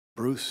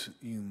Bruce,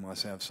 you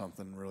must have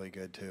something really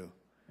good too.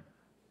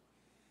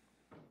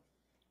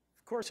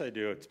 Of course I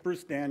do. It's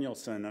Bruce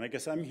Danielson, and I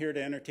guess I'm here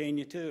to entertain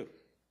you too.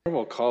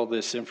 We'll call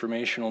this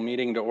informational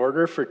meeting to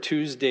order for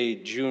Tuesday,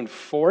 June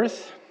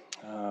 4th.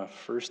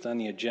 First on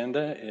the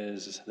agenda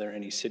is there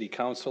any City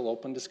Council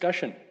open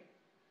discussion?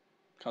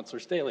 Councilor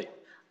Staley.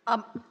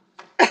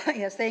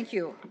 Yes, thank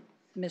you,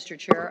 Mr.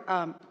 Chair.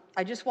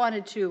 I just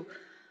wanted to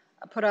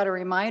put out a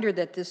reminder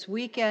that this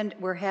weekend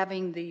we're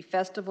having the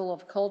Festival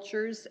of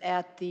Cultures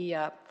at the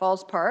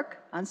Falls Park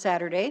on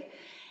Saturday,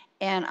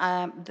 and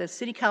the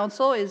City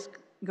Council is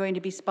going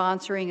to be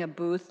sponsoring a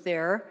booth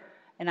there,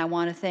 and I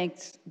want to thank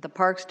the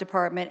Parks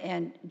Department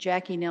and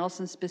Jackie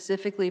Nelson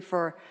specifically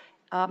for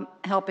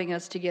helping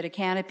us to get a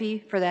canopy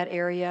for that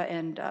area,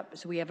 and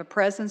so we have a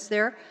presence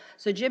there.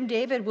 So Jim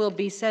David will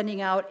be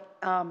sending out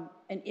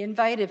an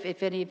invite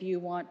if any of you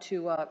want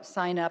to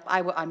sign up.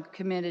 I'm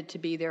committed to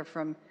be there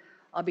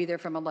I'll be there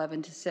from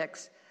 11 to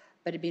 6,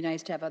 but it'd be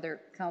nice to have other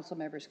council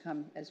members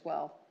come as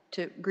well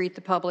to greet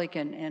the public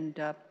and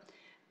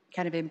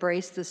kind of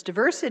embrace this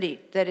diversity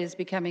that is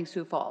becoming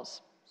Sioux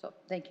Falls. So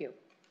thank you.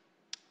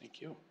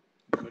 Thank you.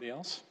 Anybody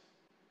else?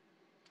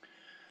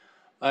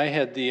 I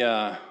had the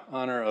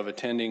honor of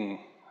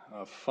attending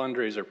a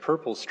fundraiser,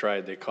 Purple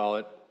Stride they call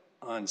it,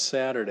 on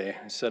Saturday.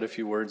 I said a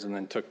few words and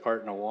then took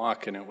part in a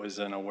walk, and it was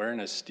an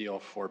awareness deal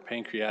for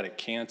pancreatic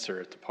cancer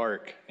at the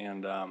park.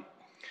 And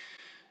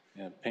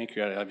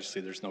pancreatic,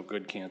 obviously there's no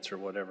good cancer or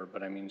whatever,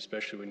 but I mean,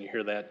 especially when you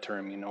hear that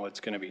term, you know it's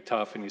going to be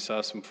tough. And you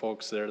saw some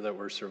folks there that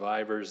were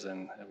survivors,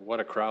 and what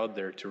a crowd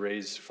there to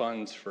raise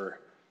funds for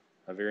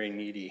a very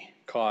needy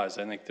cause.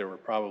 I think there were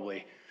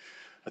probably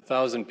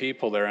 1,000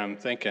 people there, I'm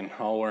thinking,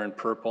 all wearing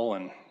purple,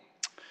 and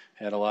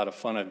had a lot of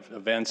fun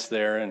events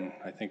there. And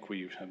I think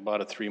we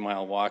about a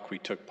 3-mile walk we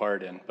took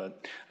part in.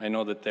 But I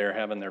know that they're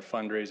having their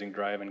fundraising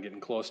drive and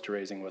getting close to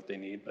raising what they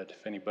need. But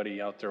if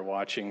anybody out there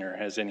watching or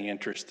has any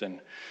interest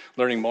in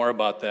learning more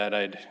about that,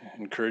 I'd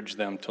encourage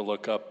them to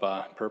look up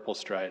Purple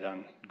Stride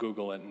on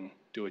Google it and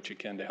do what you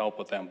can to help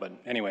with them. But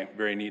anyway,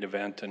 very neat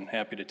event and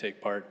happy to take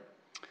part.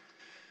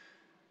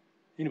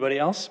 Anybody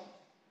else?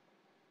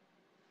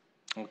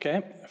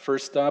 Okay,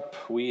 first up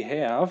we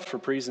have for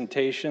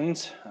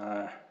presentations,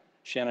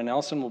 Shannon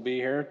Nelson will be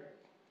here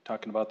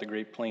talking about the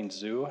Great Plains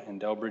Zoo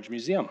and Delbridge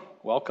Museum.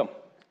 Welcome.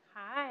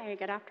 Hi,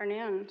 good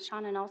afternoon.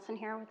 Shannon Nelson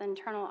here with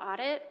Internal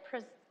Audit,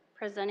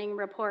 presenting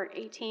report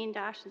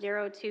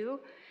 18-02,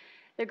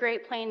 the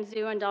Great Plains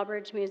Zoo and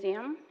Delbridge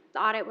Museum. The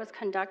audit was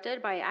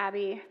conducted by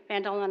Abby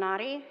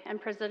Vandelinati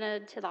and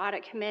presented to the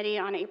Audit Committee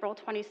on April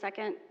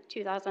 22nd,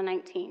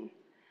 2019.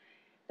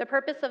 The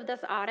purpose of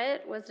this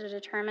audit was to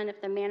determine if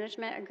the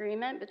management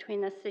agreement between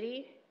the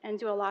city and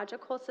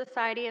Zoological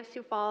Society of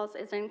Sioux Falls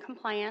is in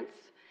compliance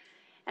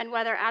and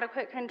whether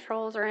adequate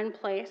controls are in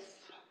place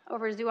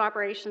over zoo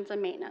operations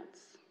and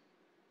maintenance.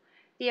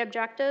 The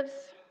objectives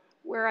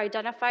were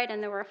identified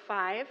and there were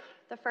 5.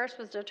 The first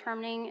was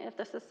determining if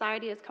the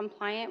society is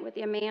compliant with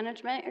the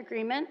management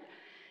agreement.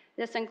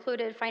 This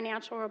included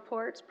financial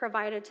reports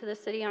provided to the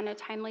city on a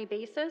timely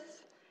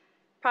basis,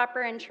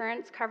 proper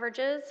insurance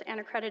coverages and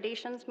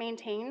accreditations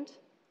maintained,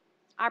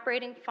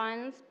 operating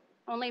funds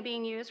only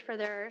being used for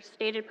their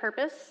stated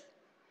purpose,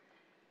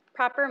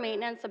 proper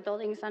maintenance of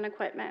buildings and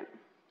equipment.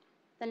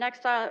 The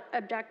next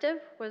objective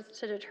was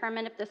to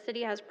determine if the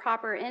city has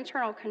proper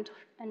internal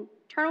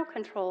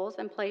controls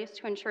in place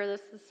to ensure the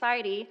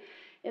society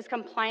is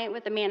compliant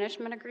with the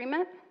management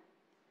agreement.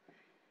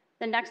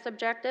 The next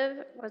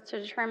objective was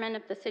to determine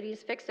if the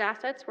city's fixed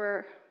assets,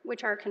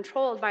 which are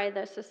controlled by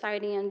the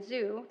society and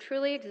zoo,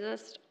 truly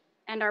exist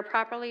and are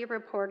properly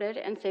reported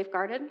and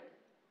safeguarded.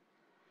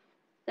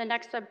 The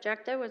next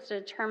objective was to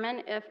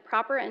determine if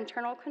proper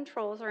internal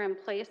controls are in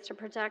place to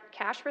protect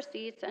cash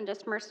receipts and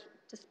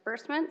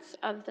disbursements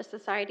of the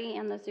society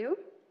and the zoo.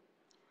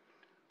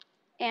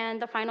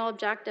 And the final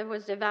objective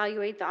was to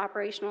evaluate the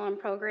operational and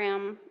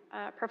program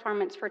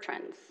performance for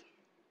trends.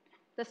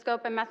 The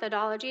scope and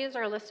methodologies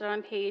are listed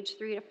on page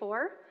 3 to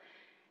 4.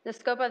 The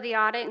scope of the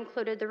audit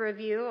included the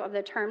review of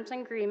the terms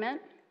and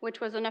agreement, which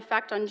was in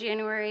effect on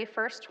January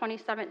 1st,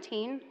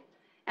 2017,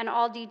 and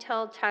all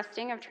detailed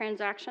testing of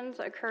transactions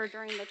occurred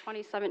during the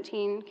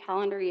 2017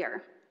 calendar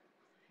year.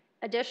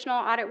 Additional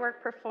audit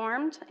work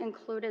performed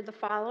included the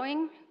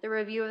following: the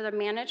review of the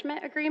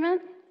management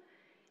agreement,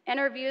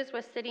 interviews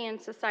with city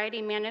and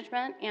society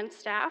management and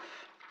staff,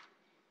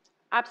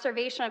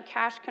 observation of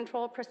cash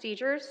control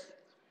procedures,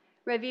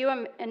 review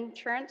of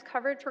insurance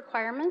coverage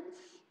requirements,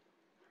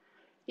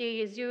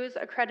 the zoo's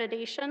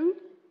accreditation,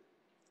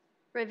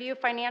 review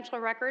financial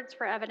records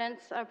for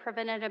evidence of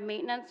preventative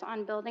maintenance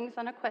on buildings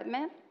and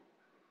equipment,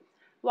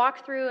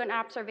 walkthrough and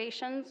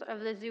observations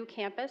of the zoo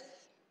campus,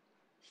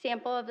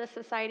 sample of the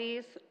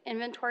society's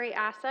inventory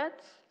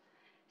assets,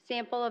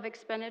 sample of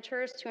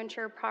expenditures to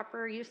ensure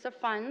proper use of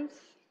funds,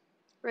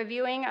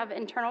 reviewing of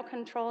internal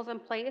controls in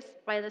place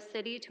by the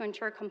city to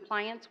ensure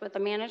compliance with the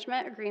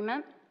management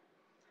agreement,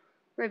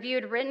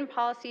 reviewed written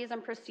policies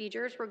and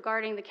procedures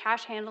regarding the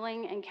cash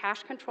handling and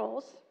cash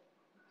controls,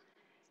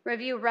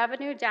 review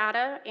revenue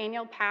data,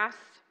 annual past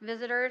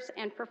visitors,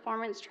 and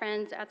performance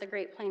trends at the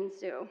Great Plains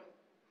Zoo.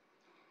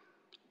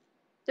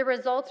 The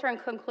results are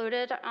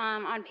concluded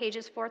on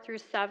pages 4 through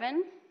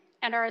 7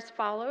 and are as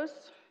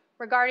follows.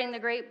 Regarding the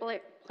Great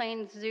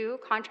Plains Zoo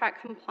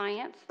contract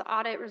compliance, the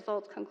audit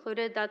results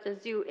concluded that the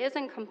zoo is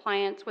in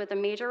compliance with the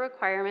major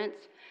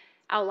requirements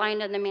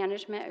outlined in the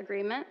management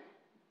agreement.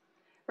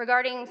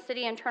 Regarding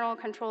city internal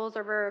controls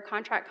over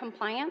contract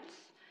compliance,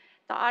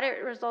 the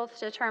audit results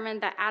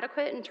determined that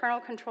adequate internal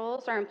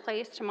controls are in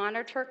place to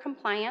monitor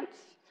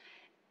compliance,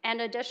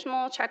 and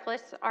additional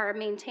checklists are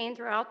maintained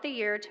throughout the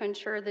year to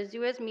ensure the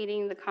zoo is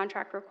meeting the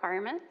contract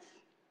requirements.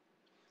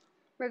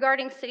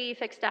 Regarding city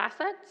fixed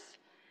assets,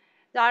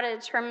 the audit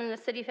determined the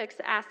city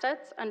fixed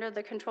assets under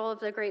the control of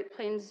the Great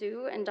Plains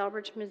Zoo and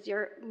Delbridge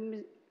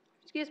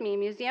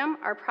Museum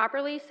are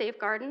properly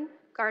safeguarded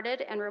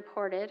and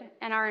reported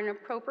and are in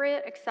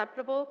appropriate,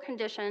 acceptable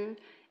condition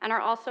and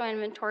are also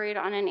inventoried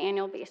on an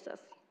annual basis.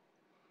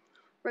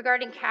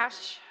 Regarding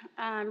cash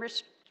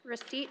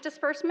receipt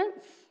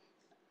disbursements,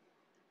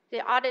 the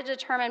audit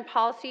determined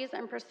policies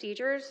and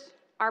procedures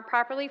are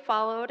properly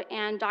followed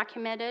and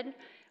documented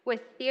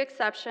with the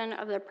exception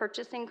of the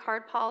purchasing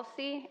card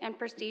policy and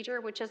procedure,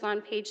 which is on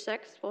page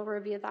 6. We'll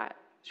review that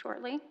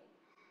shortly.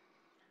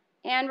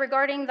 And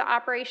regarding the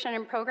operation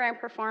and program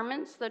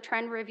performance, the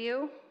trend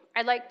review,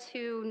 I'd like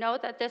to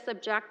note that this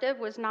objective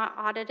was not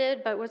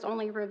audited, but was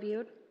only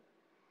reviewed.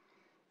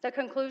 The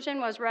conclusion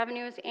was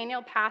revenues,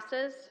 annual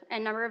passes,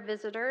 and number of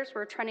visitors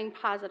were trending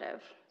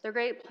positive. The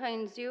Great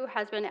Plains Zoo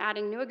has been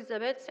adding new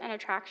exhibits and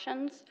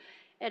attractions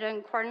in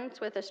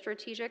accordance with a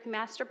strategic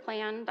master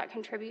plan that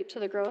contribute to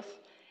the growth,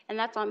 and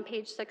that's on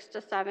page 6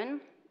 to 7.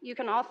 You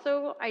can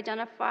also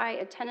identify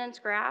attendance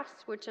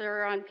graphs, which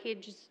are on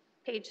page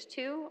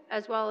 2,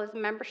 as well as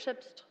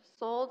memberships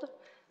sold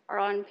are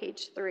on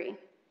page 3.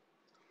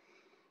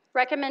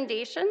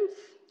 Recommendations.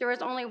 There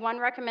was only one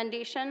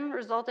recommendation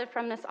resulted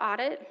from this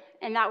audit,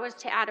 and that was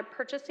to add a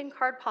purchasing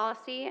card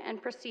policy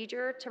and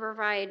procedure to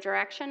provide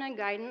direction and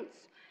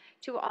guidance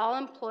to all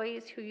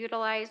employees who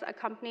utilize a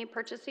company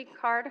purchasing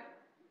card,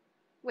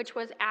 which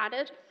was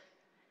added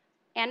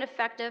and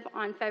effective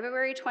on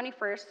February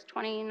 21st,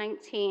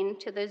 2019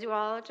 to the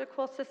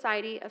Zoological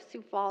Society of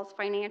Sioux Falls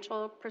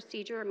Financial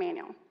Procedure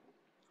Manual.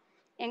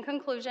 In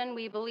conclusion,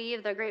 we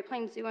believe the Great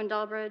Plains Zoo and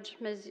Delbridge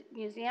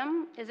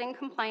Museum is in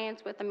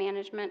compliance with the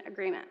management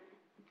agreement.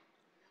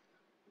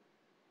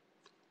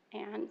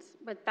 And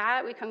with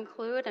that, we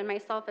conclude, and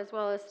myself as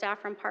well as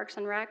staff from Parks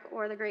and Rec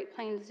or the Great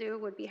Plains Zoo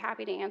would be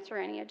happy to answer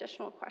any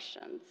additional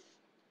questions.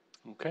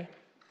 Okay,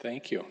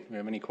 thank you. Do you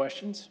have any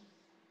questions?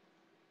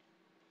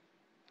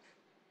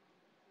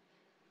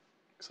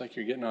 Looks like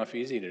you're getting off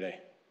easy today.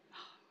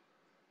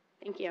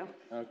 Thank you.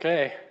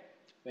 Okay,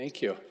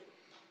 thank you.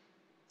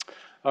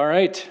 All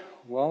right,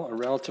 well, a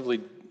relatively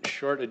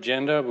short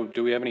agenda.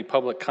 Do we have any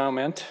public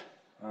comment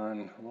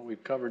on what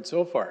we've covered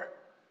so far?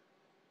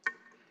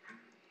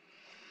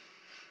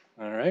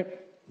 All right.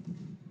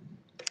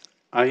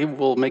 I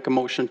will make a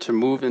motion to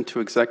move into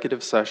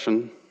executive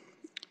session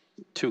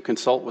to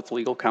consult with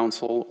legal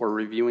counsel or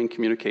reviewing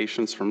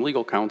communications from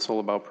legal counsel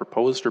about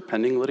proposed or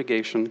pending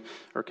litigation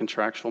or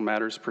contractual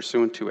matters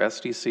pursuant to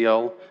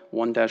SDCL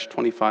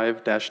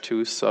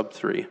 1-25-2 sub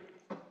 3.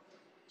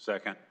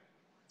 Second.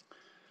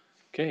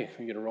 Okay,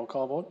 can we get a roll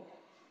call vote?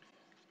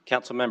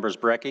 Council members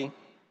Brecky?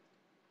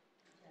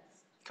 Yes.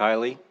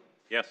 Kiley?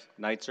 Yes.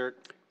 Neitzert?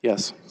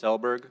 Yes.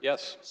 Selberg?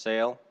 Yes.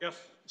 Sale? Yes.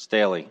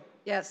 Staley?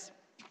 Yes.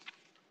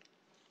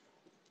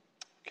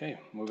 Okay,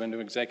 move into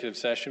executive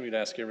session. We'd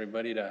ask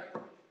everybody to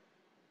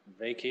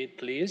vacate,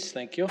 please.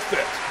 Thank you.